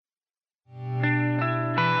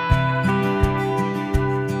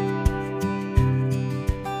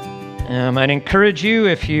I'd encourage you,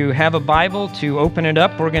 if you have a Bible, to open it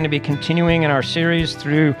up. We're going to be continuing in our series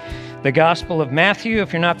through the Gospel of Matthew.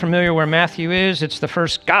 If you're not familiar where Matthew is, it's the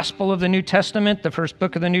first Gospel of the New Testament, the first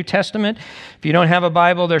book of the New Testament. If you don't have a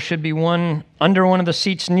Bible, there should be one under one of the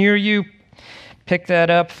seats near you. Pick that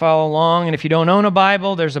up, follow along. And if you don't own a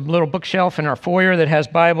Bible, there's a little bookshelf in our foyer that has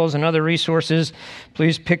Bibles and other resources.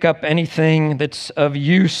 Please pick up anything that's of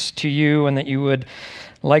use to you and that you would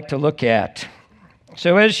like to look at.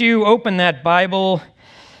 So as you open that Bible,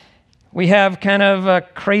 we have kind of a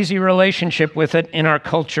crazy relationship with it in our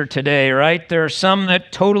culture today, right? There are some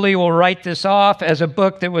that totally will write this off as a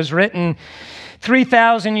book that was written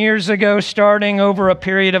 3,000 years ago, starting over a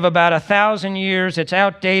period of about 1,000 years. It's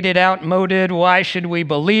outdated, outmoded. Why should we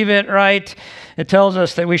believe it, right? It tells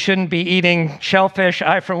us that we shouldn't be eating shellfish.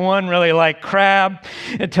 I, for one, really like crab.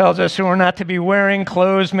 It tells us we're not to be wearing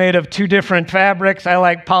clothes made of two different fabrics. I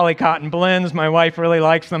like polycotton blends. My wife really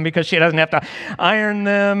likes them because she doesn't have to iron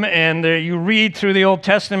them. And you read through the Old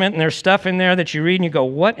Testament, and there's stuff in there that you read, and you go,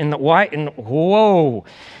 what in the, why, in, whoa,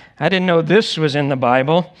 I didn't know this was in the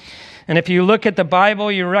Bible. And if you look at the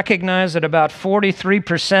Bible, you recognize that about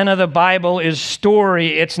 43% of the Bible is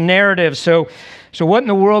story, it's narrative. So what in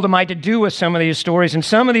the world am I to do with some of these stories? And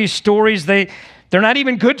some of these stories, they're not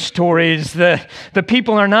even good stories. The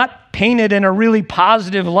people are not painted in a really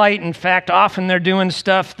positive light. In fact, often they're doing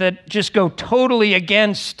stuff that just go totally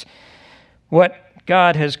against what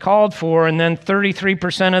God has called for. And then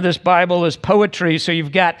 33% of this Bible is poetry. So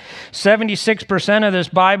you've got 76% of this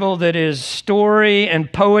Bible that is story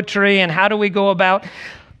and poetry. And how do we go about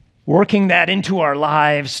working that into our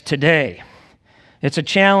lives today? It's a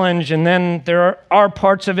challenge. And then there are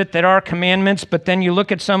parts of it that are commandments, but then you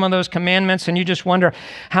look at some of those commandments and you just wonder,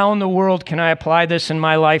 how in the world can I apply this in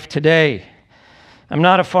my life today? I'm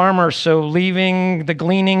not a farmer, so leaving the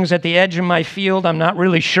gleanings at the edge of my field, I'm not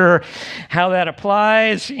really sure how that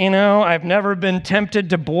applies. You know, I've never been tempted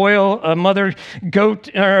to boil a mother goat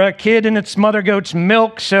or a kid in its mother goat's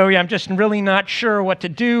milk, so I'm just really not sure what to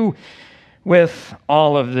do with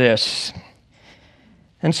all of this.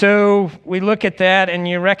 And so we look at that and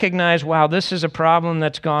you recognize, wow, this is a problem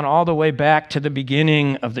that's gone all the way back to the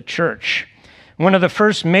beginning of the church. One of the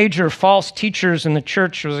first major false teachers in the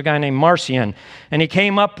church was a guy named Marcion, and he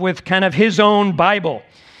came up with kind of his own Bible.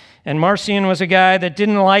 And Marcion was a guy that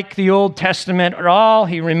didn't like the Old Testament at all.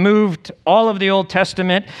 He removed all of the Old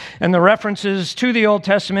Testament, and the references to the Old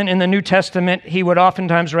Testament in the New Testament, he would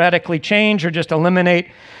oftentimes radically change or just eliminate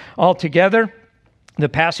altogether. The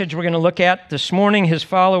passage we're going to look at this morning, his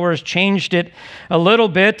followers changed it a little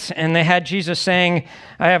bit, and they had Jesus saying,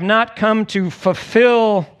 I have not come to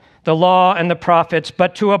fulfill the law and the prophets,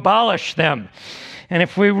 but to abolish them. And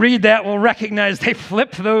if we read that, we'll recognize they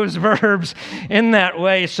flip those verbs in that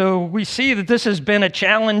way. So we see that this has been a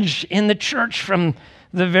challenge in the church from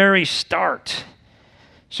the very start.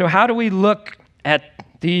 So how do we look at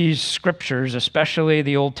these scriptures, especially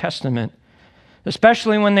the Old Testament,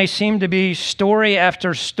 especially when they seem to be story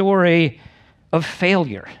after story of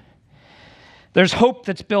failure? There's hope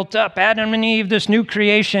that's built up. Adam and Eve, this new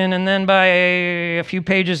creation, and then by a few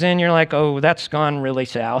pages in, you're like, oh, that's gone really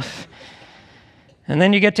south. And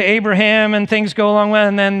then you get to Abraham, and things go along well,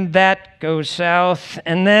 and then that goes south.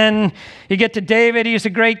 And then you get to David, he's a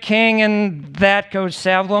great king, and that goes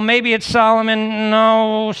south. Well, maybe it's Solomon,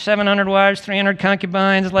 no, 700 wives, 300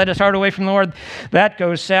 concubines, led his heart away from the Lord. That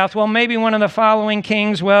goes south. Well, maybe one of the following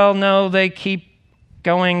kings, well, no, they keep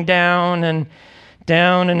going down, and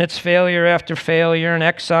it's failure after failure and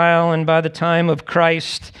exile. And by the time of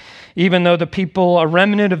Christ, even though the people, a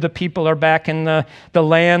remnant of the people are back in the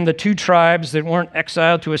land, the two tribes that weren't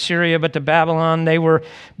exiled to Assyria but to Babylon, they were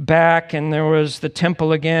back, and there was the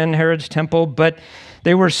temple again, Herod's temple, but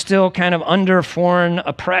they were still kind of under foreign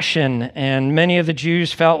oppression, and many of the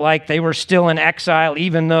Jews felt like they were still in exile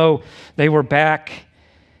even though they were back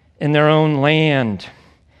in their own land.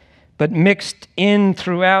 But mixed in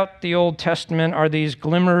throughout the Old Testament are these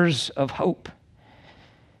glimmers of hope.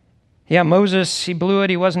 Yeah, Moses, he blew it.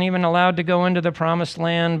 He wasn't even allowed to go into the promised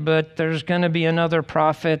land, but there's going to be another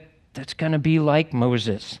prophet that's going to be like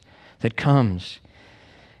Moses that comes.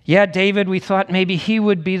 Yeah, David, we thought maybe he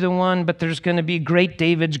would be the one, but there's going to be great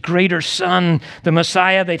David's greater son, the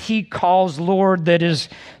Messiah that he calls Lord, that is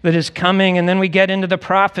coming. And then we get into the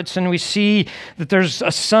prophets and we see that there's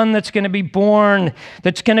a son that's going to be born,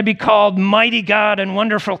 that's going to be called Mighty God and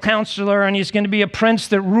Wonderful Counselor, and he's going to be a prince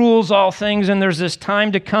that rules all things. And there's this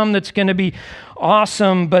time to come that's going to be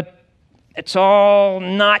awesome, but it's all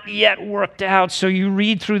not yet worked out. So you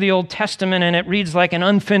read through the Old Testament and it reads like an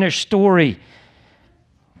unfinished story.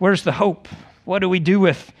 Where's the hope? What do we do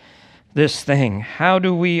with this thing? How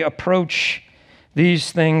do we approach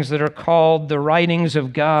these things that are called the writings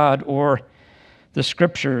of God or the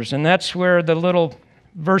Scriptures? And that's where the little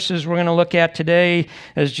verses we're going to look at today,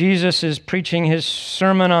 as Jesus is preaching his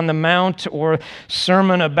Sermon on the Mount, or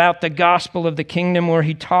sermon about the gospel of the kingdom, where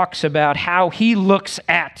he talks about how he looks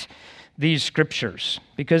at these Scriptures.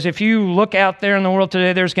 Because if you look out there in the world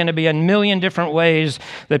today, there's going to be a million different ways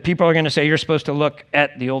that people are going to say you're supposed to look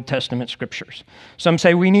at the Old Testament Scriptures. Some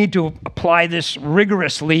say we need to apply this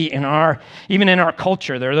rigorously even in our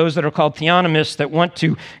culture. There are those that are called theonomists that want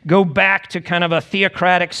to go back to kind of a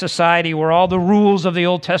theocratic society where all the rules of the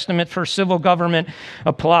Old Testament for civil government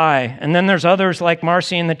apply. And then there's others like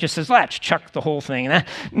Marcion that just says, let's chuck the whole thing.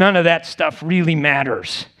 None of that stuff really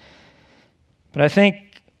matters. But I think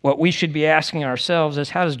what we should be asking ourselves is,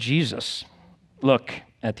 how does Jesus look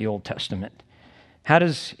at the Old Testament? How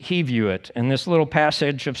does he view it? And this little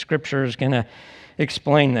passage of Scripture is going to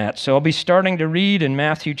explain that. So I'll be starting to read in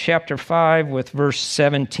Matthew chapter 5 with verse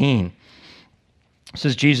 17. This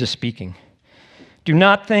is Jesus speaking. Do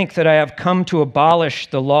not think that I have come to abolish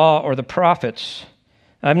the law or the prophets.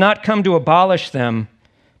 I have not come to abolish them,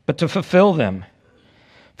 but to fulfill them.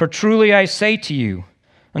 For truly I say to you,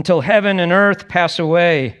 until heaven and earth pass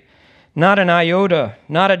away, not an iota,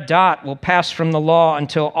 not a dot will pass from the law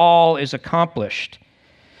until all is accomplished.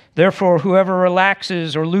 Therefore, whoever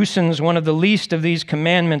relaxes or loosens one of the least of these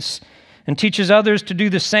commandments and teaches others to do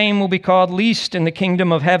the same will be called least in the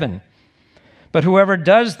kingdom of heaven. But whoever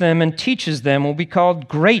does them and teaches them will be called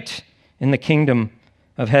great in the kingdom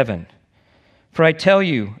of heaven. For I tell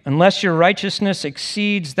you, unless your righteousness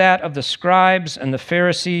exceeds that of the scribes and the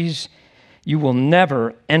Pharisees, you will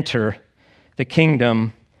never enter the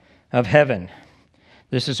kingdom of heaven.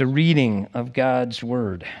 This is a reading of God's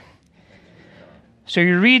word. So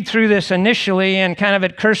you read through this initially, and kind of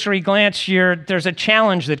at cursory glance, there's a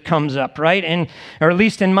challenge that comes up, right? Or at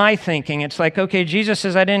least in my thinking, it's like, okay, Jesus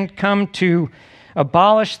says, I didn't come to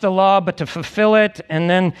abolish the law, but to fulfill it. And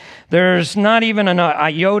then there's not even an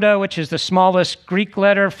iota, which is the smallest Greek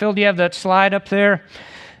letter. Phil, do you have that slide up there?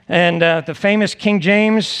 And the famous King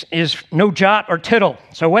James is no jot or tittle.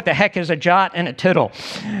 So what the heck is a jot and a tittle?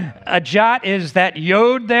 A jot is that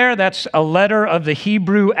yod there. That's a letter of the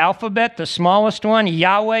Hebrew alphabet, the smallest one.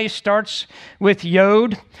 Yahweh starts with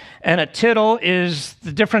yod. And a tittle is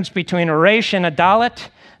the difference between a resh and a dalet.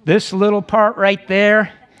 This little part right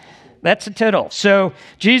there, that's a tittle. So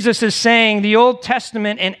Jesus is saying the Old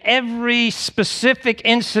Testament in every specific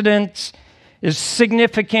incident is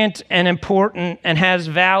significant and important and has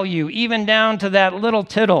value, even down to that little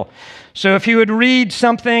tittle. So if you would read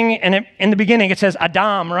something, and in the beginning it says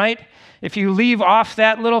Adam, right? If you leave off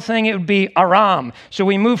that little thing, it would be Aram. So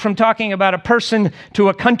we move from talking about a person to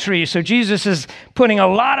a country. So Jesus is putting a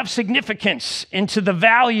lot of significance into the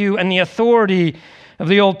value and the authority of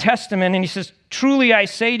the Old Testament. And he says, truly I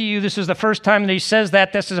say to you, this is the first time that he says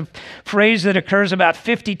that. This is a phrase that occurs about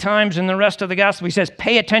 50 times in the rest of the gospel. He says,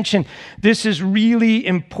 pay attention. This is really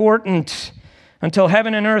important. Until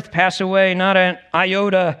heaven and earth pass away, not an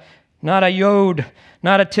iota, not a yod,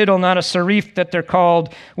 not a tittle, not a serif that they're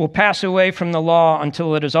called, will pass away from the law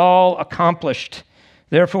until it is all accomplished.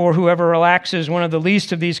 Therefore, whoever relaxes one of the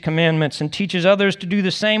least of these commandments and teaches others to do the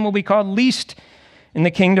same will be called least in the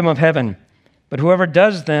kingdom of heaven. But whoever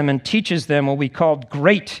does them and teaches them will be called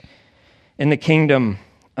great in the kingdom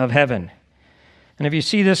of heaven. And if you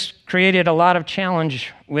see, this created a lot of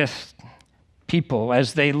challenge with people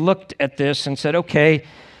as they looked at this and said, okay,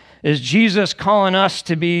 is Jesus calling us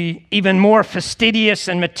to be even more fastidious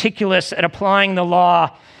and meticulous at applying the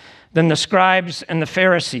law than the scribes and the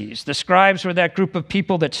Pharisees? The scribes were that group of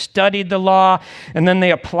people that studied the law and then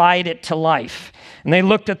they applied it to life. And they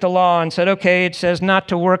looked at the law and said, okay, it says not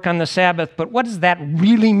to work on the Sabbath, but what does that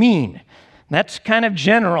really mean? That's kind of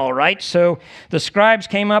general, right? So the scribes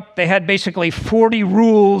came up, they had basically 40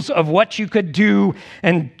 rules of what you could do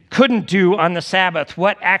and couldn't do on the Sabbath,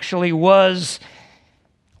 what actually was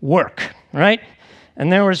work, right?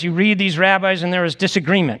 And you read these rabbis and there was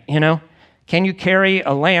disagreement, Can you carry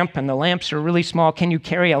a lamp? And the lamps are really small. Can you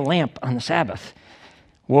carry a lamp on the Sabbath?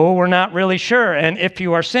 Well, we're not really sure. And if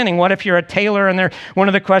you are sinning, what if you're a tailor? And one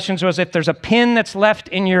of the questions was, if there's a pin that's left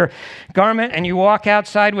in your garment and you walk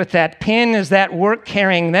outside with that pin, is that work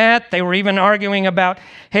carrying that? They were even arguing about,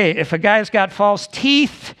 hey, if a guy's got false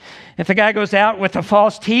teeth, if a guy goes out with a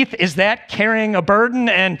false teeth, is that carrying a burden?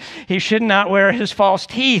 And he should not wear his false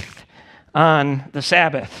teeth on the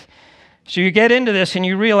Sabbath. So you get into this and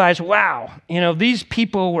you realize, wow, these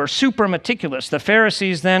people were super meticulous. The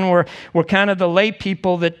Pharisees then were kind of the lay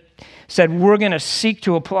people that said, we're going to seek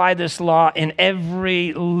to apply this law in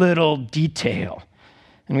every little detail.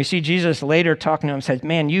 And we see Jesus later talking to him, says,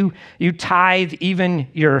 man, you tithe even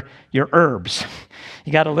your herbs.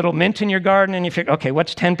 You got a little mint in your garden, and you figure, okay,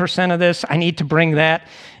 what's 10% of this? I need to bring that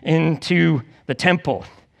into the temple.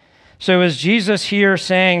 So is Jesus here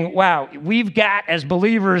saying, wow, we've got as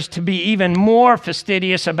believers to be even more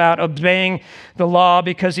fastidious about obeying the law,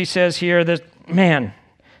 because he says here that, man,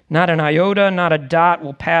 not an iota, not a dot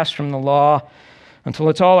will pass from the law until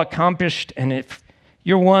it's all accomplished. And if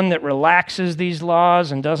you're one that relaxes these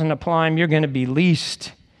laws and doesn't apply them, you're going to be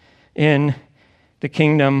least in the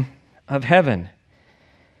kingdom of heaven.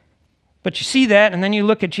 But you see that, and then you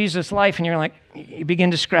look at Jesus' life, and you're like, you begin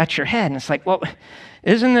to scratch your head. And it's like, well,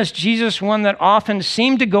 isn't this Jesus one that often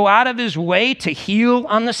seemed to go out of his way to heal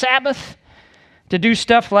on the Sabbath? To do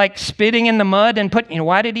stuff like spitting in the mud and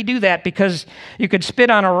why did he do that? Because you could spit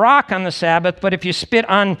on a rock on the Sabbath, but if you spit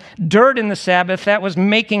on dirt in the Sabbath, that was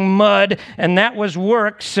making mud, and that was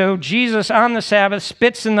work. So Jesus on the Sabbath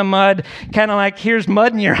spits in the mud, kind of like, here's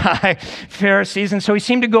mud in your eye, Pharisees. And so he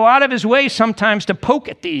seemed to go out of his way sometimes to poke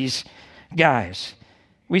at these guys.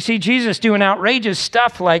 We see Jesus doing outrageous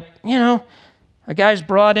stuff like, a guy's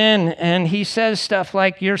brought in and he says stuff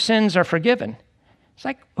like, your sins are forgiven. It's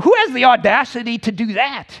like, who has the audacity to do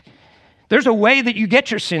that? There's a way that you get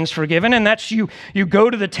your sins forgiven, and that's you go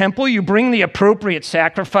to the temple, you bring the appropriate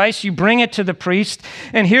sacrifice, you bring it to the priest,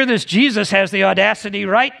 and here this Jesus has the audacity,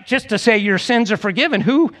 right, just to say your sins are forgiven.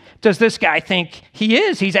 Who does this guy think he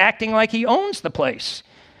is? He's acting like he owns the place.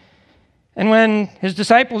 And when his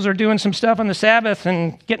disciples are doing some stuff on the Sabbath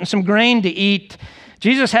and getting some grain to eat,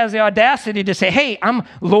 Jesus has the audacity to say, hey, I'm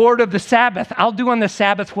Lord of the Sabbath. I'll do on the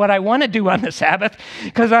Sabbath what I want to do on the Sabbath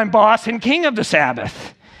because I'm boss and king of the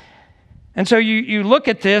Sabbath. And so you look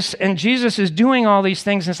at this, and Jesus is doing all these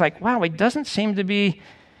things, and it's like, wow, it doesn't seem to be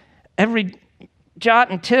every jot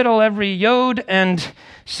and tittle, every yod and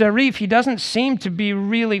serif. He doesn't seem to be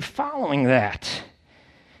really following that.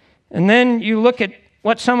 And then you look at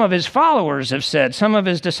what some of his followers have said, some of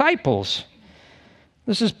his disciples.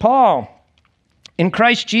 This is Paul. In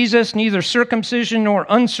Christ Jesus, neither circumcision nor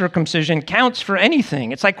uncircumcision counts for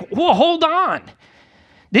anything. It's like, well, hold on.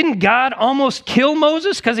 Didn't God almost kill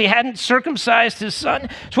Moses because he hadn't circumcised his son?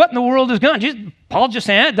 So what in the world is going on? Paul just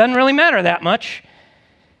saying, it doesn't really matter that much.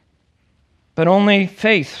 But only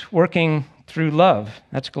faith working through love.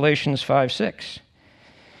 That's Galatians 5:6.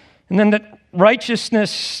 And then the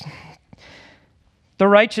righteousness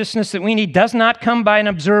that we need does not come by an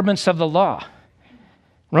observance of the law.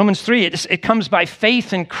 Romans 3, it comes by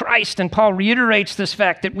faith in Christ, and Paul reiterates this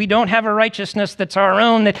fact that we don't have a righteousness that's our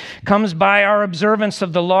own, that comes by our observance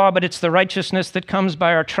of the law, but it's the righteousness that comes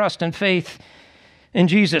by our trust and faith in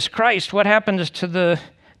Jesus Christ. What happens to the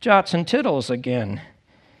jots and tittles again?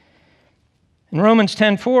 In Romans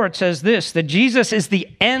 10:4, it says this, that Jesus is the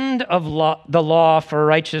end of the law for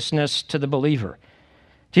righteousness to the believer.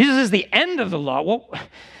 Jesus is the end of the law. Well,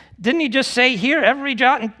 didn't he just say here, every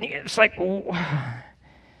jot? It's like...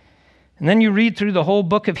 And then you read through the whole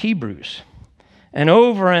book of Hebrews, and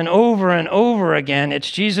over and over and over again,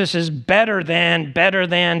 it's Jesus is better than.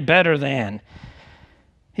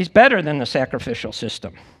 He's better than the sacrificial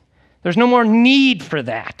system. There's no more need for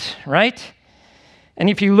that, right? And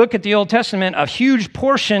if you look at the Old Testament, a huge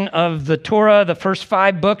portion of the Torah, the first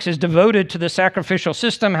 5 books, is devoted to the sacrificial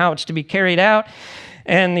system, how it's to be carried out.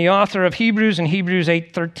 And the author of Hebrews in Hebrews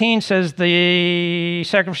 8:13 says the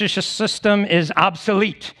sacrificial system is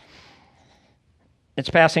obsolete. It's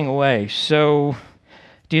passing away. So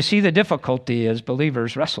do you see the difficulty as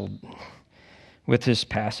believers wrestled with this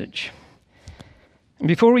passage? And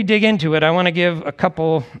before we dig into it, I want to give a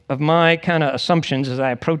couple of my kind of assumptions as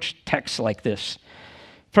I approach texts like this.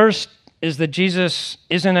 First is that Jesus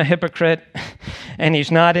isn't a hypocrite and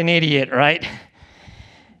he's not an idiot, right?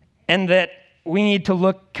 And that we need to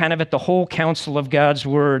look kind of at the whole counsel of God's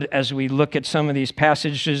word as we look at some of these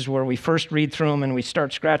passages where we first read through them and we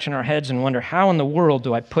start scratching our heads and wonder, how in the world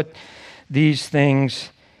do I put these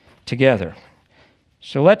things together?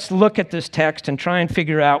 So let's look at this text and try and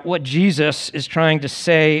figure out what Jesus is trying to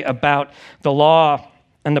say about the law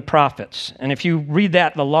and the prophets. And if you read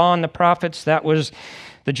that, the law and the prophets, that was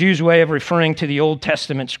the Jews' way of referring to the Old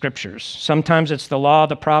Testament scriptures. Sometimes it's the law,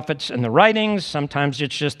 the prophets, and the writings. Sometimes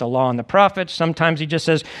it's just the law and the prophets. Sometimes he just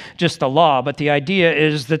says just the law. But the idea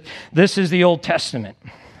is that this is the Old Testament.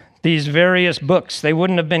 These various books, they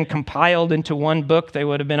wouldn't have been compiled into one book. They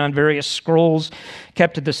would have been on various scrolls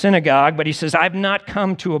kept at the synagogue. But he says, I've not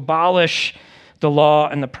come to abolish the law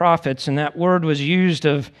and the prophets. And that word was used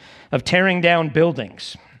of tearing down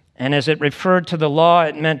buildings. And as it referred to the law,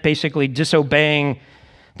 it meant basically disobeying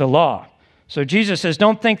the law. So Jesus says,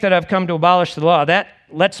 don't think that I've come to abolish the law. That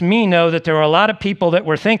lets me know that there are a lot of people that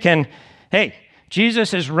were thinking, hey,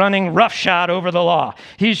 Jesus is running roughshod over the law.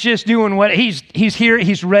 He's just doing what he's here.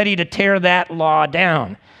 He's ready to tear that law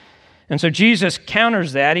down. And so Jesus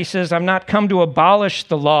counters that. He says, I've not come to abolish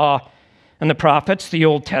the law and the prophets, the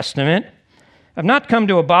Old Testament. I've not come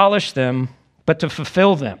to abolish them, but to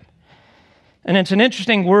fulfill them. And it's an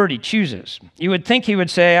interesting word he chooses. You would think he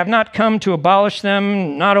would say, I've not come to abolish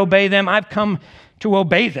them, not obey them. I've come to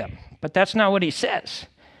obey them. But that's not what he says.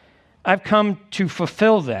 I've come to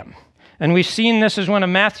fulfill them. And we've seen this as one of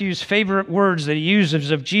Matthew's favorite words that he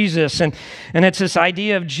uses of Jesus. And it's this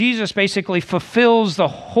idea of Jesus basically fulfills the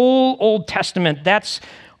whole Old Testament. That's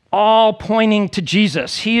all pointing to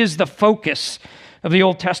Jesus. He is the focus of the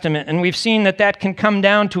Old Testament. And we've seen that can come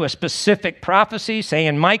down to a specific prophecy, say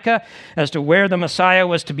in Micah, as to where the Messiah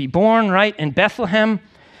was to be born, right, in Bethlehem.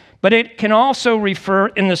 But it can also refer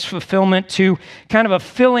in this fulfillment to kind of a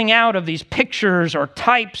filling out of these pictures or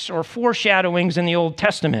types or foreshadowings in the Old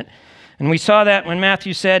Testament. And we saw that when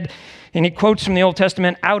Matthew said, and he quotes from the Old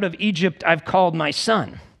Testament, out of Egypt I've called my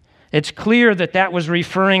son. It's clear that was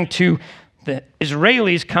referring to the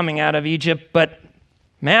Israelis coming out of Egypt, but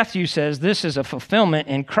Matthew says this is a fulfillment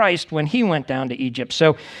in Christ when he went down to Egypt.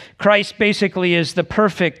 So Christ basically is the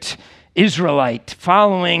perfect Israelite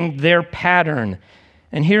following their pattern.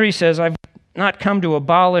 And here he says, I've not come to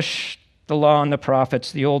abolish the law and the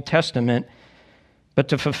prophets, the Old Testament, but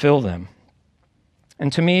to fulfill them.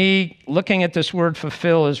 And to me, looking at this word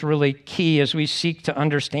fulfill is really key as we seek to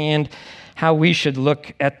understand how we should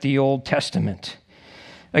look at the Old Testament.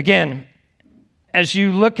 Again, as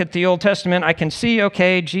you look at the Old Testament, I can see,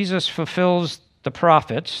 okay, Jesus fulfills the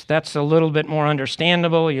prophets. That's a little bit more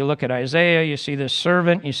understandable. You look at Isaiah, you see this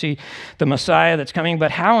servant, you see the Messiah that's coming.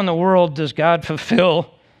 But how in the world does God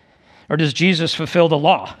fulfill, or does Jesus fulfill the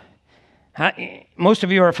law? Most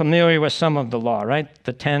of you are familiar with some of the law, right?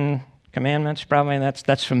 The 10 Commandments, probably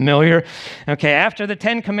that's familiar. Okay, after the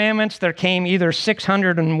 10 Commandments, there came either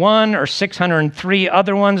 601 or 603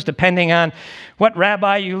 other ones, depending on what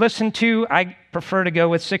rabbi you listen to. I prefer to go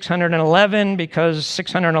with 611 because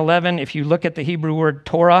 611, if you look at the Hebrew word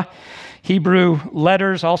Torah, Hebrew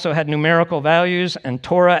letters also had numerical values, and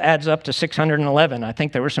Torah adds up to 611. I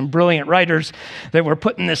think there were some brilliant writers that were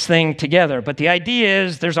putting this thing together. But the idea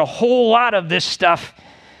is there's a whole lot of this stuff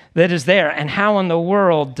that is there. And how in the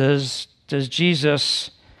world does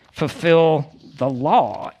Jesus fulfill the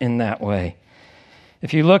law in that way?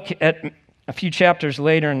 If you look at a few chapters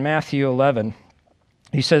later in Matthew 11,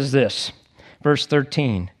 he says this, verse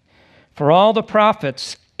 13, for all the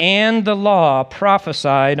prophets and the law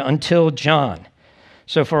prophesied until John.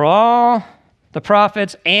 So for all the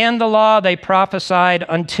prophets and the law, they prophesied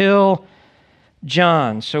until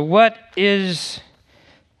John. So what is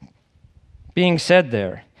being said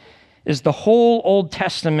there is the whole Old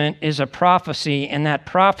Testament is a prophecy, and that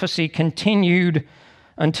prophecy continued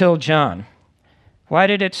until John. Why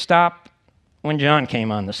did it stop when John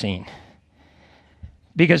came on the scene?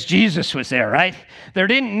 Because Jesus was there, right? There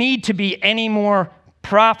didn't need to be any more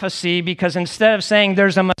prophecy, because instead of saying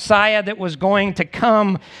there's a Messiah that was going to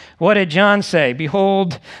come, what did John say?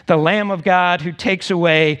 Behold, the Lamb of God who takes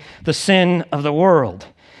away the sin of the world.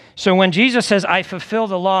 So when Jesus says, I fulfill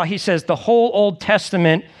the law, he says the whole Old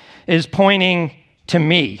Testament is pointing to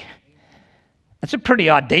me. That's a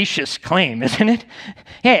pretty audacious claim, isn't it?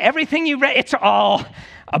 Hey, everything you read, it's all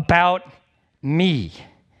about me.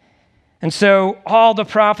 And so all the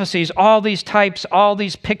prophecies, all these types, all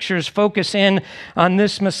these pictures focus in on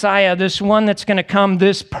this Messiah, this one that's going to come,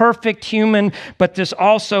 this perfect human, but this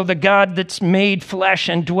also the God that's made flesh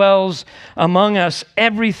and dwells among us.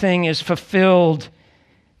 Everything is fulfilled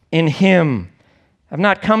in him. I've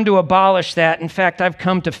not come to abolish that. In fact, I've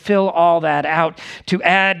come to fill all that out, to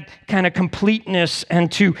add kind of completeness and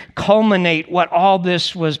to culminate what all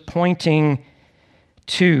this was pointing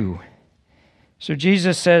to. So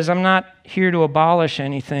Jesus says, I'm not here to abolish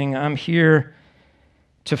anything. I'm here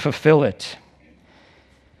to fulfill it.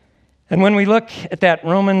 And when we look at that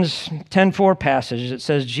Romans 10:4 passage, it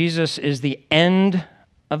says Jesus is the end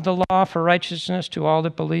of the law for righteousness to all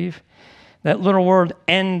that believe. That little word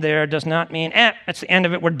end there does not mean, that's the end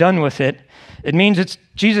of it, we're done with it. It means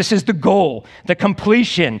Jesus is the goal, the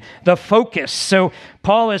completion, the focus. So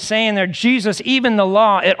Paul is saying there, Jesus, even the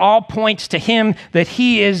law, it all points to him, that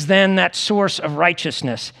he is then that source of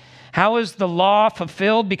righteousness. How is the law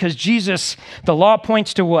fulfilled? Because Jesus, the law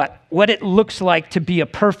points to what? What it looks like to be a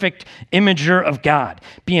perfect imager of God,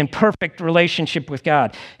 be in perfect relationship with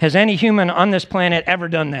God. Has any human on this planet ever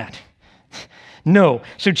done that? No.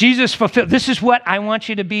 So Jesus fulfilled, this is what I want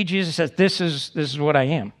you to be. Jesus says, this is what I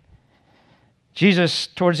am. Jesus,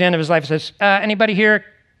 towards the end of his life, says, anybody here,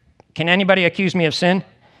 can anybody accuse me of sin?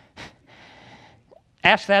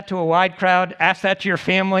 Ask that to a wide crowd. Ask that to your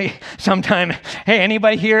family sometime. Hey,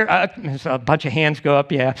 anybody here? A bunch of hands go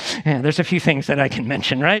up. Yeah, there's a few things that I can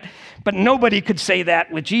mention, right? But nobody could say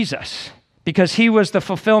that with Jesus because he was the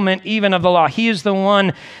fulfillment even of the law. He is the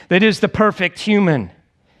one that is the perfect human.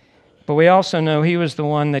 But we also know he was the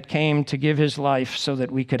one that came to give his life so that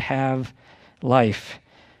we could have life.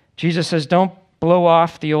 Jesus says, don't blow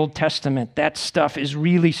off the Old Testament. That stuff is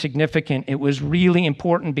really significant. It was really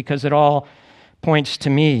important because it all points to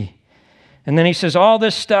me. And then he says, all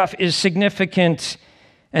this stuff is significant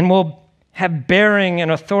and will have bearing and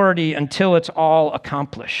authority until it's all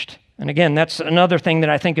accomplished. And again, that's another thing that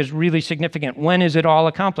I think is really significant. When is it all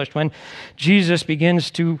accomplished? When Jesus begins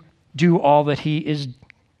to do all that he is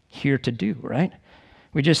here to do, right?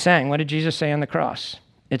 We just sang, what did Jesus say on the cross?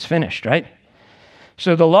 It's finished, right?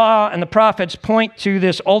 So the law and the prophets point to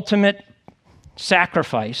this ultimate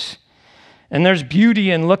sacrifice. And there's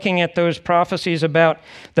beauty in looking at those prophecies about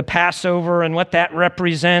the Passover and what that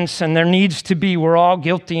represents. And there needs to be, we're all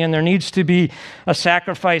guilty, and there needs to be a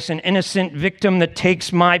sacrifice, an innocent victim that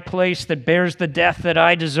takes my place, that bears the death that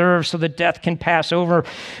I deserve so that death can pass over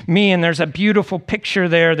me. And there's a beautiful picture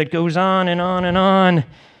there that goes on and on and on.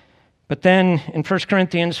 But then in 1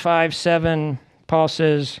 Corinthians 5:7, Paul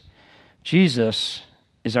says, Jesus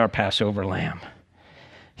is our Passover lamb.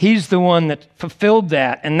 He's the one that fulfilled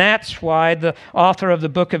that. And that's why the author of the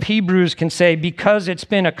book of Hebrews can say, because it's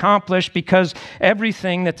been accomplished, because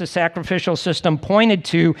everything that the sacrificial system pointed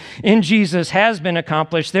to in Jesus has been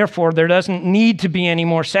accomplished, therefore there doesn't need to be any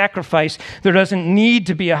more sacrifice. There doesn't need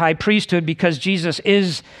to be a high priesthood because Jesus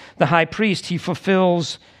is the high priest. He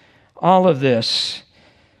fulfills all of this.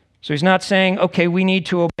 So he's not saying, okay, we need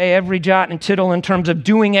to obey every jot and tittle in terms of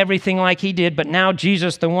doing everything like he did, but now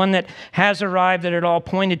Jesus, the one that has arrived that it all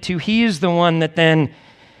pointed to, he is the one that then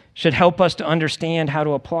should help us to understand how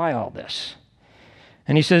to apply all this.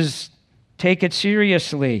 And he says, take it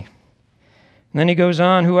seriously. And then he goes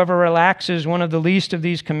on, whoever relaxes one of the least of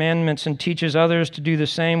these commandments and teaches others to do the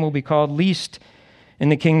same will be called least in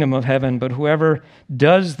the kingdom of heaven, but whoever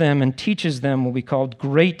does them and teaches them will be called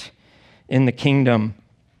great in the kingdom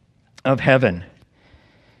of heaven.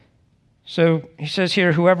 So he says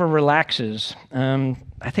here, whoever relaxes. I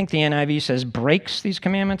think the NIV says breaks these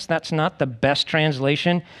commandments. That's not the best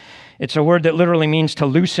translation. It's a word that literally means to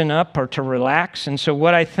loosen up or to relax. And so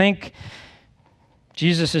what I think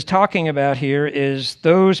Jesus is talking about here is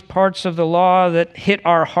those parts of the law that hit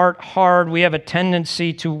our heart hard. We have a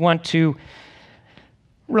tendency to want to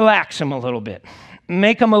relax them a little bit,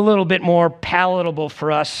 make them a little bit more palatable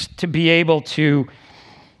for us to be able to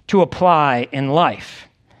apply in life.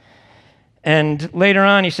 And later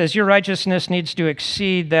on, he says, your righteousness needs to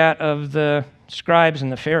exceed that of the scribes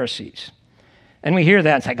and the Pharisees. And we hear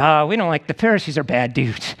that. It's like, we don't like the Pharisees are bad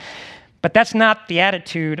dudes. But that's not the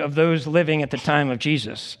attitude of those living at the time of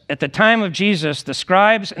Jesus. At the time of Jesus, the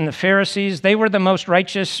scribes and the Pharisees, they were the most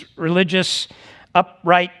righteous, religious,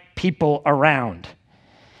 upright people around.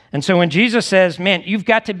 And so when Jesus says, man, you've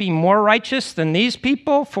got to be more righteous than these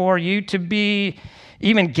people for you to be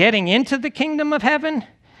even getting into the kingdom of heaven,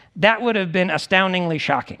 that would have been astoundingly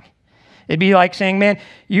shocking. It'd be like saying, man,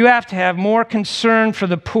 you have to have more concern for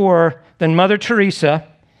the poor than Mother Teresa,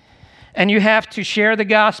 and you have to share the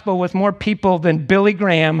gospel with more people than Billy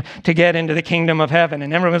Graham to get into the kingdom of heaven.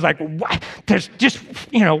 And everyone's like, what? There's just,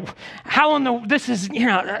 how in the, this is,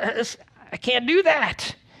 I can't do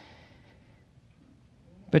that.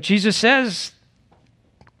 But Jesus says,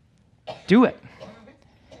 do it.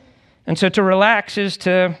 And so to relax is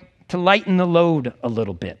to lighten the load a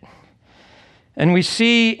little bit. And we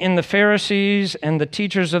see in the Pharisees and the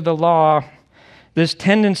teachers of the law this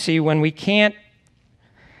tendency when we can't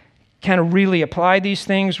kind of really apply these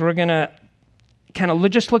things, we're going to kind of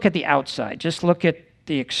just look at the outside, just look at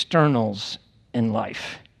the externals in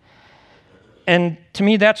life. And to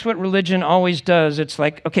me, that's what religion always does. It's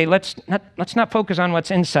like, okay, let's not focus on what's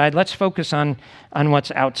inside, let's focus on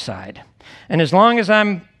what's outside. And as long as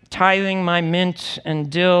I'm tithing my mint and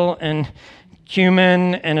dill and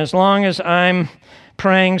cumin, and as long as I'm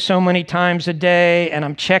praying so many times a day and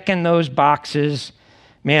I'm checking those boxes,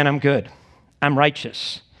 man, I'm good. I'm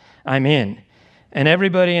righteous. I'm in. And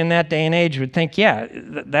everybody in that day and age would think, yeah,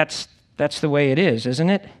 that's the way it is, isn't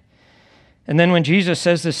it? And then when Jesus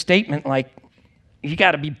says this statement like, you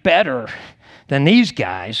got to be better than these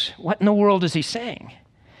guys, what in the world is he saying?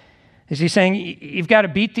 Is he saying you've got to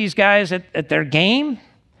beat these guys at their game?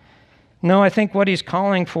 No, I think what he's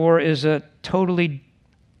calling for is a totally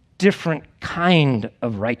different kind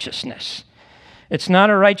of righteousness. It's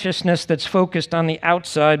not a righteousness that's focused on the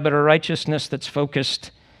outside, but a righteousness that's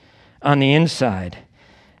focused on the inside.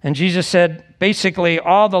 And Jesus said, basically,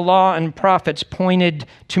 all the law and prophets pointed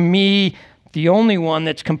to me, the only one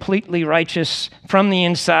that's completely righteous from the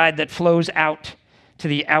inside that flows out to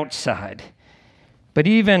the outside. But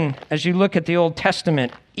even as you look at the Old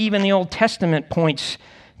Testament, even the Old Testament points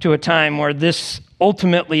to a time where this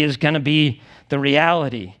ultimately is going to be the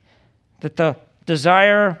reality, that the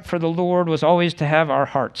desire for the Lord was always to have our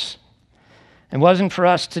hearts. It wasn't for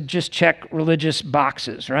us to just check religious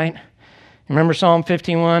boxes, right? Remember Psalm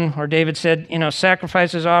 51, where David said,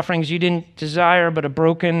 sacrifices, offerings you didn't desire, but a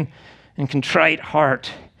broken and contrite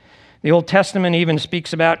heart. The Old Testament even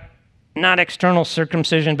speaks about not external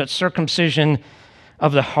circumcision, but circumcision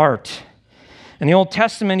of the heart. And the Old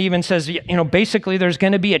Testament even says, basically there's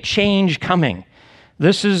going to be a change coming.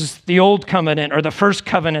 This is the old covenant, or the first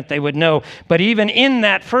covenant they would know. But even in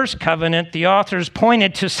that first covenant, the authors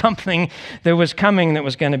pointed to something that was coming that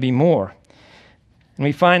was going to be more. And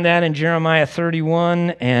we find that in Jeremiah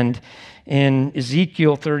 31 and in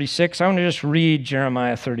Ezekiel 36. I want to just read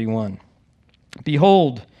Jeremiah 31.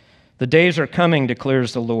 Behold, the days are coming,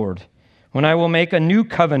 declares the Lord, when I will make a new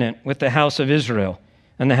covenant with the house of Israel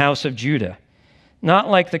and the house of Judah, not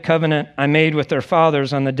like the covenant I made with their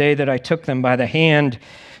fathers on the day that I took them by the hand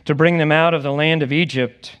to bring them out of the land of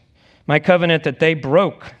Egypt, my covenant that they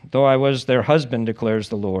broke, though I was their husband, declares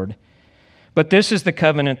the Lord. But this is the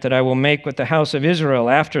covenant that I will make with the house of Israel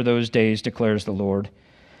after those days, declares the Lord.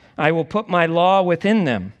 I will put my law within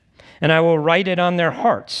them, and I will write it on their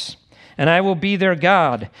hearts, and I will be their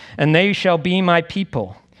God, and they shall be my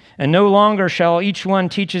people. And no longer shall each one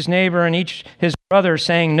teach his neighbor and each his brother,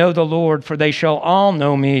 saying, Know the Lord, for they shall all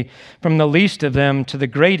know me, from the least of them to the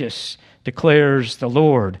greatest, declares the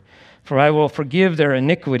Lord. For I will forgive their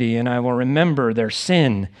iniquity, and I will remember their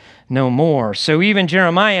sin no more. So even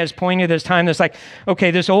Jeremiah is pointing at this time that's like,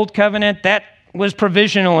 okay, this old covenant, that was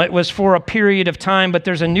provisional. It was for a period of time, but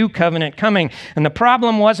there's a new covenant coming. And the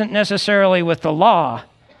problem wasn't necessarily with the law.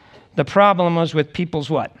 The problem was with people's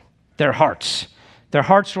what? Their hearts. Their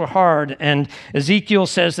hearts were hard, and Ezekiel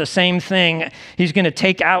says the same thing. He's going to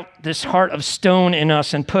take out this heart of stone in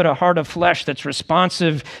us and put a heart of flesh that's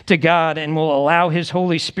responsive to God and will allow his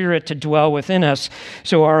Holy Spirit to dwell within us.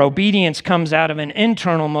 So our obedience comes out of an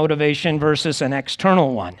internal motivation versus an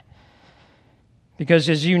external one. Because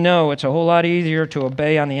as you know, it's a whole lot easier to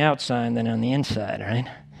obey on the outside than on the inside,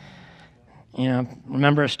 right?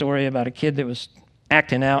 Remember a story about a kid that was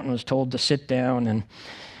acting out and was told to sit down, and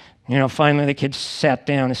finally the kid sat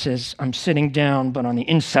down and says, I'm sitting down, but on the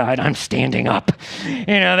inside, I'm standing up.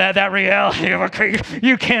 That reality of, okay,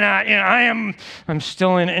 you cannot, I'm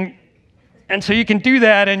still in. And so you can do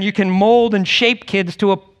that, and you can mold and shape kids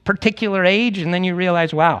to a particular age, and then you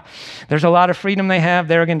realize, wow, there's a lot of freedom they have.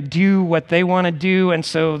 They're going to do what they want to do, and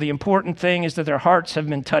so the important thing is that their hearts have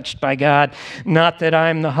been touched by God, not that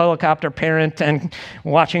I'm the helicopter parent and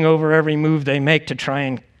watching over every move they make to try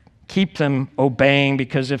and keep them obeying,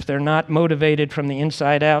 because if they're not motivated from the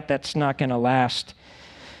inside out, that's not going to last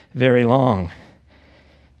very long.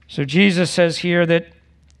 So Jesus says here that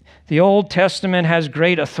the Old Testament has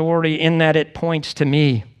great authority in that it points to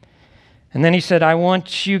me. And then he said, I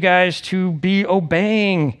want you guys to be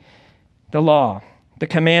obeying the law, the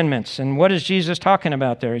commandments. And what is Jesus talking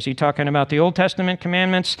about there? Is he talking about the Old Testament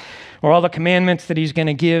commandments or all the commandments that he's going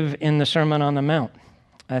to give in the Sermon on the Mount?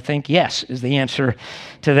 I think yes is the answer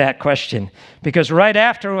to that question. Because right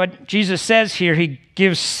after what Jesus says here, he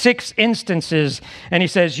gives 6 instances, and he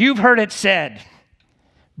says, you've heard it said,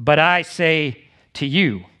 but I say to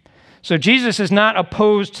you. So Jesus is not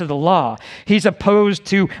opposed to the law. He's opposed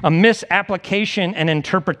to a misapplication and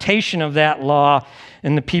interpretation of that law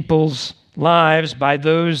in the people's lives by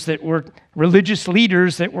those that were religious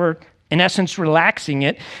leaders that were, in essence, relaxing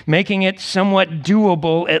it, making it somewhat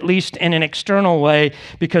doable, at least in an external way,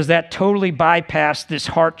 because that totally bypassed this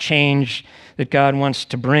heart change that God wants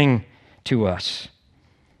to bring to us.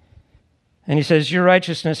 And he says, your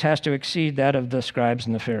righteousness has to exceed that of the scribes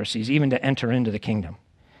and the Pharisees, even to enter into the kingdom.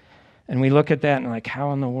 And we look at that and like,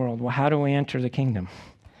 how in the world? Well, how do we enter the kingdom?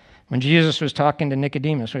 When Jesus was talking to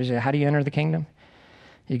Nicodemus, what did he say? How do you enter the kingdom?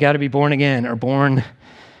 You got to be born again, or born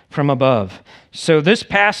from above. So this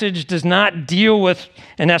passage does not deal with,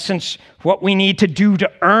 in essence, what we need to do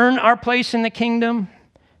to earn our place in the kingdom,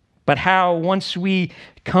 but how once we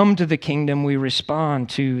come to the kingdom, we respond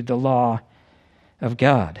to the law of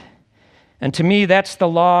God. And to me, that's the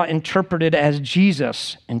law interpreted as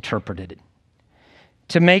Jesus interpreted it,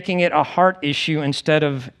 to making it a heart issue instead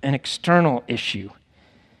of an external issue.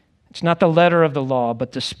 It's not the letter of the law,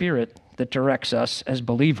 but the Spirit that directs us as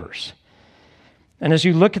believers. And as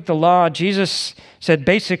you look at the law, Jesus said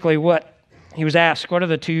basically what he was asked, what are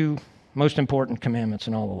the two most important commandments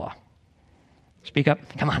in all the law? Speak up.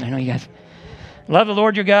 Come on, I know you guys. Love the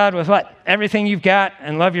Lord your God with what? Everything you've got,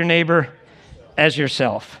 and love your neighbor as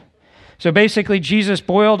yourself. So basically, Jesus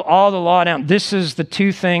boiled all the law down. This is the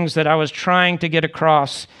two things that I was trying to get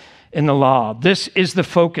across in the law. This is the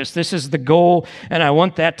focus. This is the goal. And I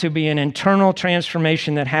want that to be an internal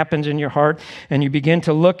transformation that happens in your heart, and you begin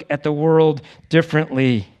to look at the world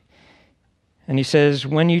differently. And he says,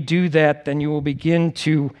 when you do that, then you will begin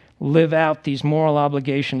to live out these moral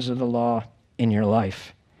obligations of the law in your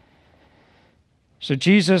life. So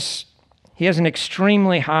Jesus, he has an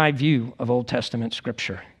extremely high view of Old Testament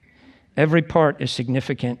scripture. Every part is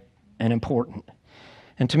significant and important.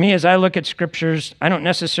 And to me, as I look at scriptures, I don't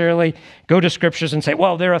necessarily go to scriptures and say,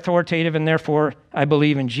 well, they're authoritative and therefore I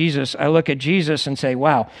believe in Jesus. I look at Jesus and say,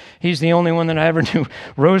 wow, he's the only one that I ever knew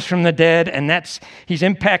rose from the dead, and he's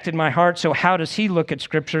impacted my heart. So how does he look at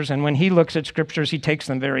scriptures? And when he looks at scriptures, he takes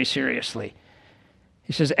them very seriously.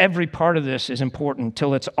 He says every part of this is important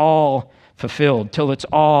till it's all fulfilled, till it's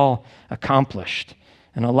all accomplished.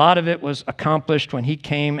 And a lot of it was accomplished when he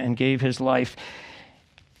came and gave his life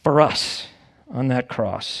for us on that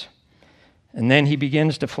cross. And then he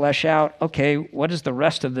begins to flesh out, okay, what does the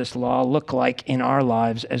rest of this law look like in our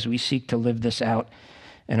lives as we seek to live this out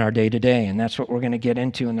in our day-to-day? And that's what we're going to get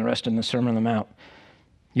into in the rest of the Sermon on the Mount.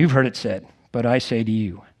 You've heard it said, but I say to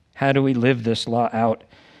you, how do we live this law out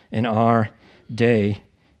in our day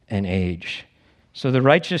and age? So the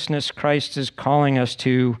righteousness Christ is calling us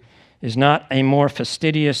to is not a more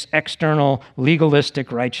fastidious, external,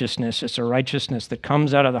 legalistic righteousness. It's a righteousness that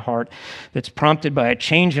comes out of the heart, that's prompted by a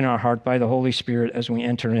change in our heart by the Holy Spirit as we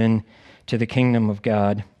enter into the kingdom of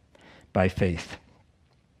God by faith.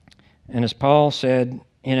 And as Paul said,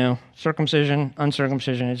 circumcision,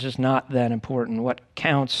 uncircumcision, it's just not that important. What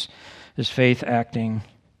counts is faith acting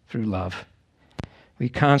through love. We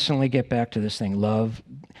constantly get back to this thing, love.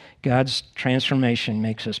 God's transformation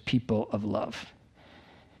makes us people of love.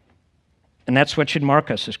 And that's what should mark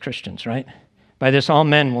us as Christians, right? By this, all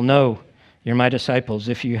men will know you're my disciples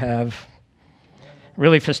if you have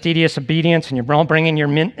really fastidious obedience and you're all bringing your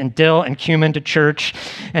mint and dill and cumin to church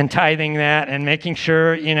and tithing that and making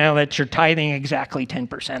sure, that you're tithing exactly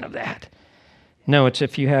 10% of that. No, it's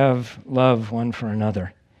if you have love one for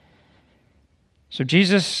another. So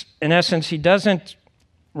Jesus, in essence, he doesn't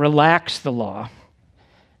relax the law.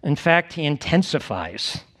 In fact, he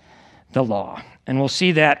intensifies the law. And we'll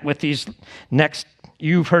see that with these next,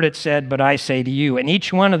 you've heard it said, but I say to you. And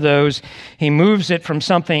each one of those, he moves it from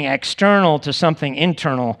something external to something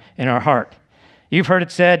internal in our heart. You've heard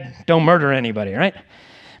it said, don't murder anybody, right?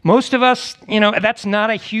 Most of us, that's not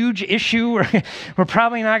a huge issue. We're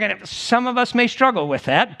probably not going to, some of us may struggle with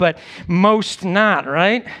that, but most not,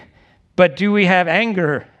 right? But do we have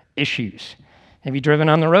anger issues? Have you driven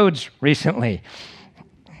on the roads recently?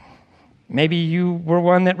 Maybe you were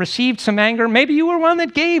one that received some anger. Maybe you were one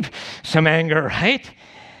that gave some anger, right?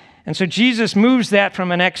 And so Jesus moves that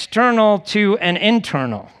from an external to an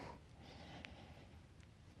internal.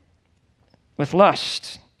 With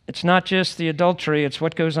lust, it's not just the adultery, it's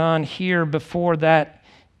what goes on here before that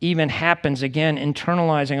even happens, again,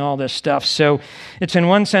 internalizing all this stuff. So it's in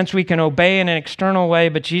one sense we can obey in an external way,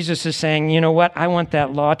 but Jesus is saying, you know what? I want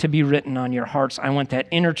that law to be written on your hearts. I want that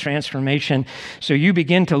inner transformation. So you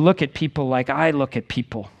begin to look at people like I look at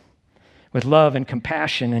people, with love and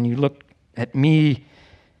compassion, and you look at me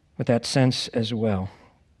with that sense as well.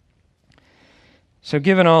 So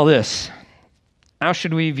given all this, how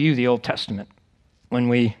should we view the Old Testament when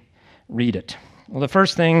we read it? Well, the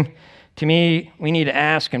first thing, to me, we need to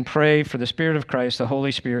ask and pray for the Spirit of Christ, the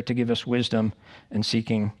Holy Spirit, to give us wisdom in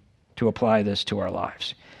seeking to apply this to our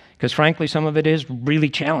lives. Because frankly, some of it is really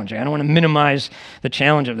challenging. I don't want to minimize the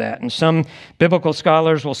challenge of that. And some biblical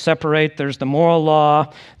scholars will separate, there's the moral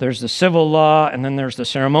law, there's the civil law, and then there's the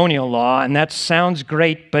ceremonial law. And that sounds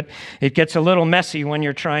great, but it gets a little messy when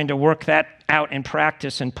you're trying to work that out in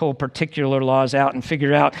practice and pull particular laws out and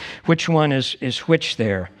figure out which one is which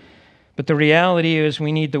there. But the reality is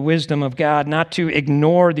we need the wisdom of God, not to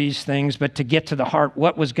ignore these things, but to get to the heart.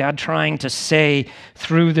 What was God trying to say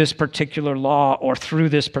through this particular law or through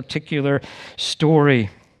this particular story?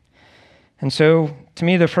 And so, to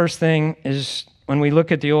me, the first thing is when we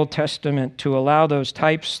look at the Old Testament, to allow those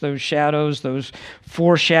types, those shadows, those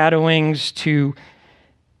foreshadowings to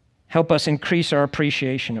help us increase our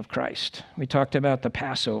appreciation of Christ. We talked about the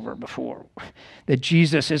Passover before, that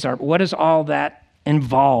Jesus is what does all that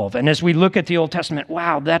involve. And as we look at the Old Testament,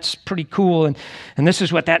 wow, that's pretty cool. And this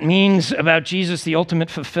is what that means about Jesus, the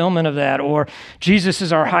ultimate fulfillment of that. Or Jesus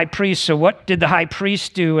is our high priest. So what did the high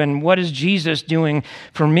priest do? And what is Jesus doing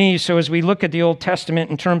for me? So as we look at the Old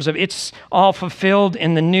Testament in terms of it's all fulfilled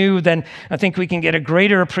in the new, then I think we can get a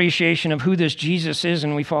greater appreciation of who this Jesus is.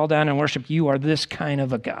 And we fall down and worship, you are this kind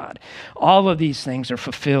of a God. All of these things are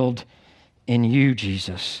fulfilled in you,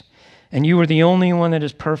 Jesus. And you are the only one that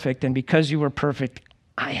is perfect. And because you are perfect,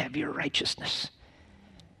 I have your righteousness.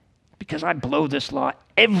 Because I blow this law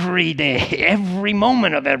every day, every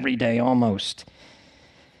moment of every day almost.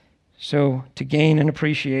 So to gain an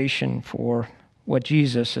appreciation for what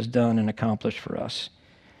Jesus has done and accomplished for us.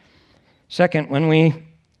 Second, when we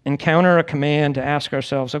encounter a command, to ask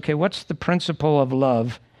ourselves, okay, what's the principle of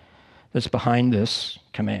love that's behind this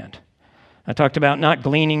command? I talked about not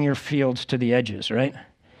gleaning your fields to the edges, right?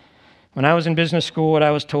 When I was in business school, what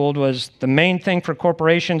I was told was the main thing for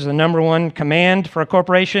corporations, the number one command for a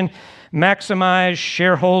corporation, maximize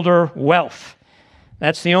shareholder wealth.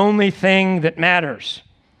 That's the only thing that matters.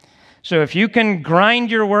 So if you can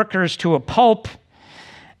grind your workers to a pulp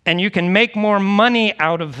and you can make more money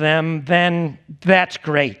out of them, then that's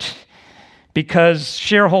great. Because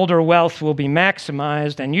shareholder wealth will be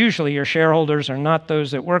maximized, and usually your shareholders are not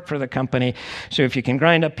those that work for the company. So if you can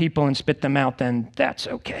grind up people and spit them out, then that's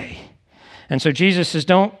okay. And so Jesus says,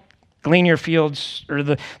 don't glean your fields, or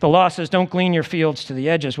the law says, don't glean your fields to the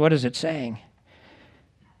edges. What is it saying?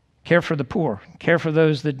 Care for the poor. Care for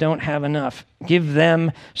those that don't have enough. Give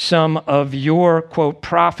them some of your, quote,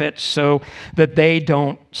 profit so that they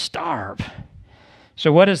don't starve.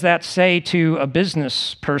 So what does that say to a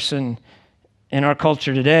business person in our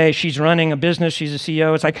culture today? She's running a business. She's a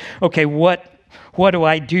CEO. It's like, okay, what do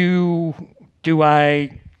I do? Do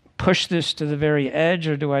I push this to the very edge,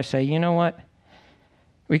 or do I say, you know what?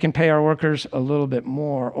 We can pay our workers a little bit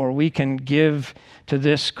more, or we can give to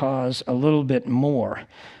this cause a little bit more.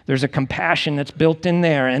 There's a compassion that's built in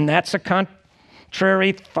there, and that's a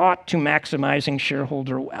contrary thought to maximizing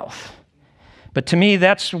shareholder wealth. But to me,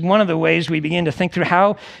 that's one of the ways we begin to think through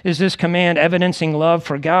how is this command evidencing love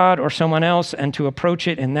for God or someone else, and to approach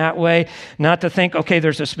it in that way, not to think, okay,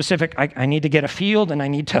 there's a specific, I need to get a field and I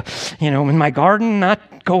need to, in my garden,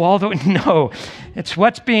 not go all the way. No, it's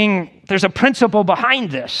there's a principle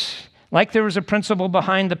behind this. Like there was a principle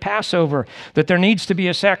behind the Passover, that there needs to be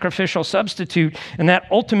a sacrificial substitute, and that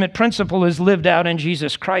ultimate principle is lived out in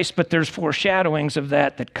Jesus Christ, but there's foreshadowings of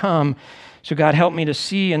that come. So God, help me to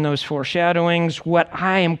see in those foreshadowings what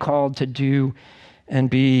I am called to do and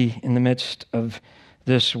be in the midst of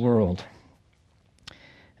this world.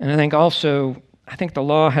 And I think the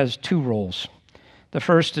law has two roles. The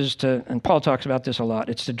first is and Paul talks about this a lot,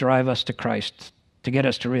 it's to drive us to Christ, to get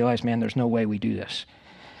us to realize, man, there's no way we do this.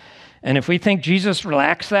 And if we think Jesus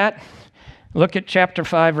relaxed that, look at chapter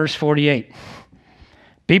 5, verse 48.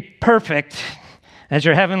 Be perfect as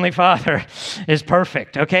your heavenly Father is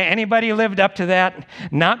perfect. Okay, anybody lived up to that?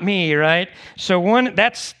 Not me, right? So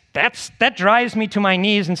that drives me to my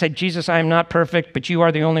knees and say, Jesus, I am not perfect, but you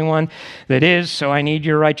are the only one that is, so I need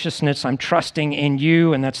your righteousness. I'm trusting in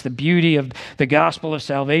you, and that's the beauty of the gospel of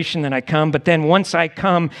salvation, that I come. But then once I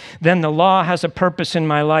come, then the law has a purpose in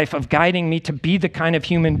my life of guiding me to be the kind of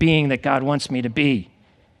human being that God wants me to be.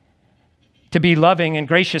 To be loving and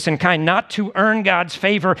gracious and kind, not to earn God's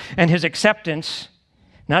favor and his acceptance,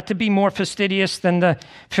 not to be more fastidious than the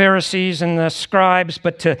Pharisees and the scribes,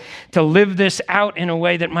 but to live this out in a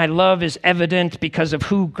way that my love is evident because of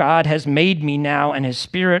who God has made me now, and his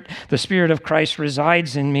Spirit, the Spirit of Christ,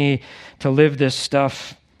 resides in me to live this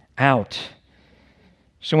stuff out.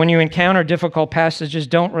 So when you encounter difficult passages,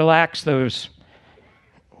 don't relax those.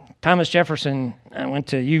 Thomas Jefferson went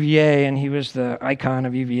to UVA, and he was the icon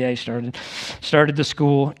of UVA, started the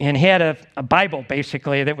school, and he had a Bible,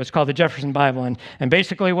 basically, that was called the Jefferson Bible, and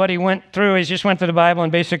basically what he went through is just went through the Bible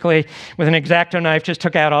and basically, with an X-Acto knife, just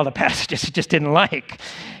took out all the passages he just didn't like.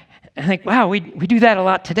 And I think, wow, we do that a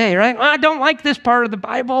lot today, right? Well, I don't like this part of the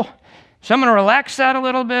Bible, so I'm going to relax that a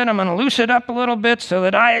little bit, I'm going to loosen it up a little bit so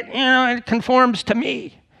that it conforms to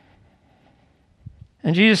me.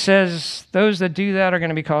 And Jesus says, those that do that are going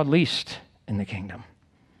to be called least in the kingdom.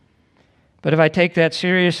 But if I take that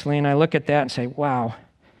seriously and I look at that and say, wow,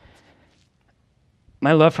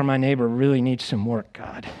 my love for my neighbor really needs some work,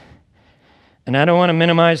 God. And I don't want to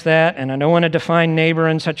minimize that, and I don't want to define neighbor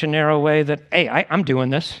in such a narrow way that, hey, I'm doing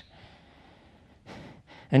this.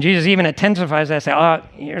 And Jesus even intensifies that, say,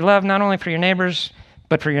 your love not only for your neighbors,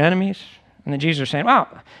 but for your enemies. And then Jesus is saying,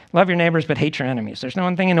 love your neighbors, but hate your enemies. There's no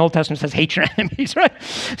one thing in the Old Testament that says hate your enemies, right?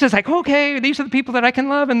 So it's like, okay, these are the people that I can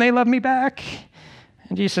love, and they love me back.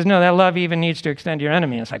 And Jesus says, no, that love even needs to extend to your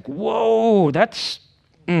enemy. And it's like, whoa, that's,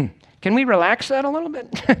 can we relax that a little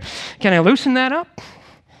bit? Can I loosen that up?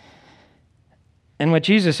 And what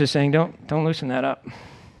Jesus is saying, don't loosen that up.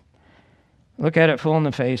 Look at it full in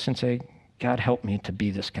the face and say, God, help me to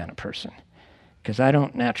be this kind of person, because I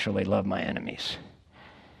don't naturally love my enemies.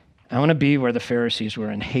 I want to be where the Pharisees were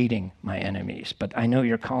in hating my enemies, but I know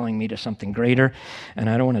you're calling me to something greater, and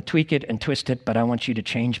I don't want to tweak it and twist it, but I want you to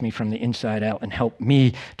change me from the inside out and help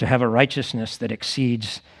me to have a righteousness that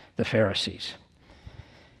exceeds the Pharisees.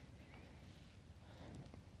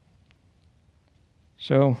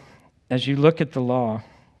 So, as you look at the law,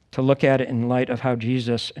 to look at it in light of how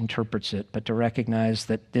Jesus interprets it, but to recognize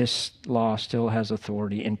that this law still has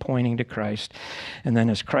authority in pointing to Christ, and then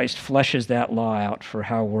as Christ fleshes that law out for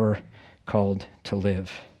how we're called to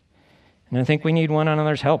live. And I think we need one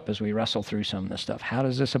another's help as we wrestle through some of this stuff. How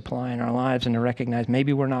does this apply in our lives? And to recognize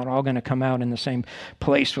maybe we're not all going to come out in the same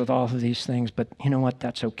place with all of these things, but you know what?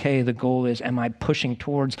 That's okay. The goal is, am I pushing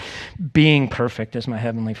towards being perfect as my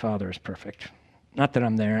Heavenly Father is perfect? Not that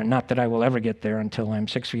I'm there, and not that I will ever get there until I'm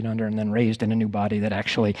 6 feet under and then raised in a new body that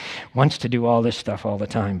actually wants to do all this stuff all the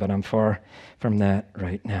time, but I'm far from that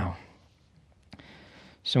right now.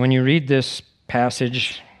 So when you read this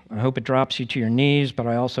passage, I hope it drops you to your knees, but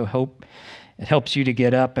I also hope it helps you to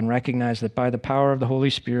get up and recognize that by the power of the Holy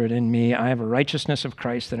Spirit in me, I have a righteousness of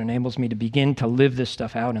Christ that enables me to begin to live this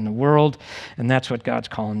stuff out in the world, and that's what God's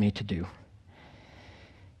calling me to do.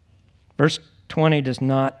 Verse 20 does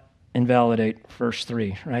not invalidate verse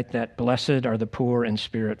 3, right? That blessed are the poor in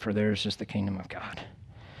spirit, for theirs is the kingdom of God.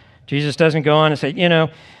 Jesus doesn't go on and say,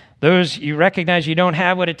 those you recognize you don't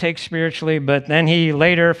have what it takes spiritually, but then he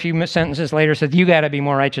later, a few sentences later, says, you got to be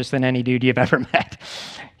more righteous than any dude you've ever met.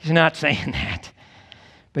 He's not saying that.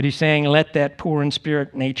 But he's saying, let that poor in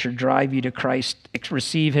spirit nature drive you to Christ,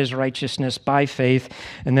 receive his righteousness by faith,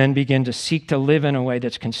 and then begin to seek to live in a way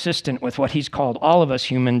that's consistent with what he's called all of us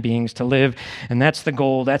human beings to live. And that's the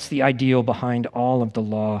goal, that's the ideal behind all of the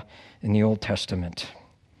law in the Old Testament.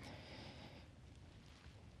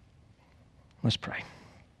 Let's pray.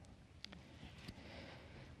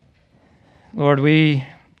 Lord, we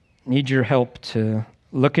need your help to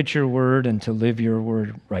look at your word and to live your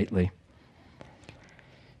word rightly.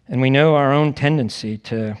 And we know our own tendency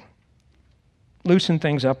to loosen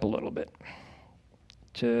things up a little bit,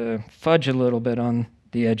 to fudge a little bit on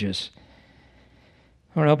the edges.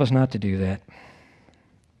 Lord, help us not to do that.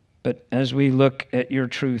 But as we look at your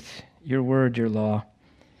truth, your word, your law,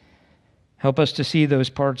 help us to see those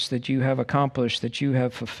parts that you have accomplished, that you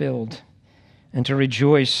have fulfilled, and to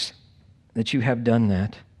rejoice that you have done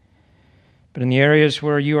that. But in the areas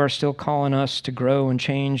where you are still calling us to grow and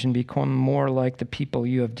change and become more like the people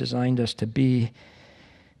you have designed us to be,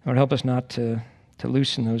 Lord, help us not to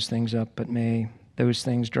loosen those things up, but may those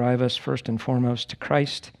things drive us first and foremost to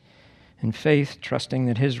Christ in faith, trusting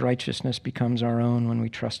that his righteousness becomes our own when we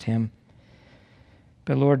trust him.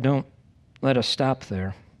 But Lord, don't let us stop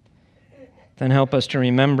there. Then help us to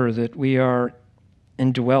remember that we are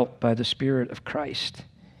indwelt by the Spirit of Christ.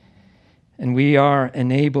 And we are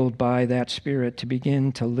enabled by that Spirit to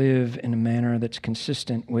begin to live in a manner that's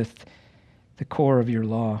consistent with the core of your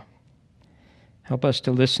law. Help us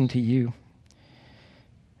to listen to you.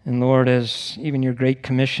 And Lord, as even your Great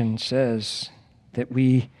Commission says, that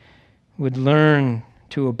we would learn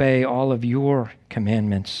to obey all of your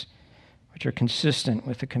commandments, which are consistent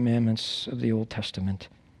with the commandments of the Old Testament.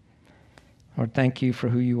 Lord, thank you for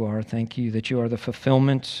who you are. Thank you that you are the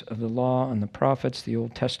fulfillment of the law and the prophets, the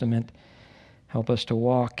Old Testament. Help us to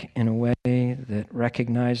walk in a way that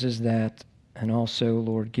recognizes that, and also,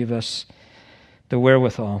 Lord, give us the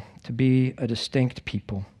wherewithal to be a distinct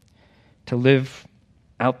people, to live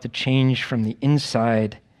out the change from the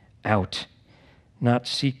inside out, not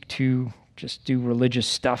seek to just do religious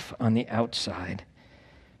stuff on the outside.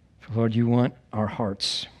 For Lord, you want our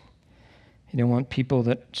hearts. You don't want people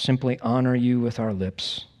that simply honor you with our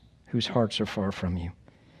lips, whose hearts are far from you.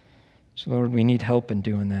 So, Lord, we need help in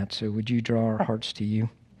doing that. So would you draw our hearts to you?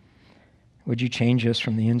 Would you change us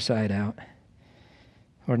from the inside out?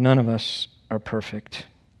 Lord, none of us are perfect.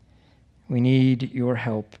 We need your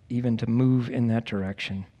help even to move in that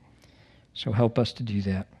direction. So help us to do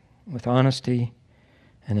that with honesty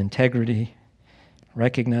and integrity,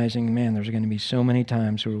 recognizing, man, there's going to be so many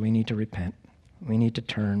times where we need to repent. We need to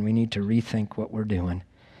turn. We need to rethink what we're doing.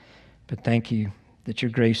 But thank you that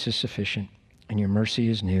your grace is sufficient and your mercy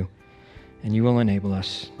is new, and you will enable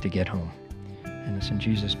us to get home. And it's in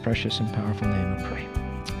Jesus' precious and powerful name I pray.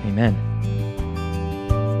 Amen.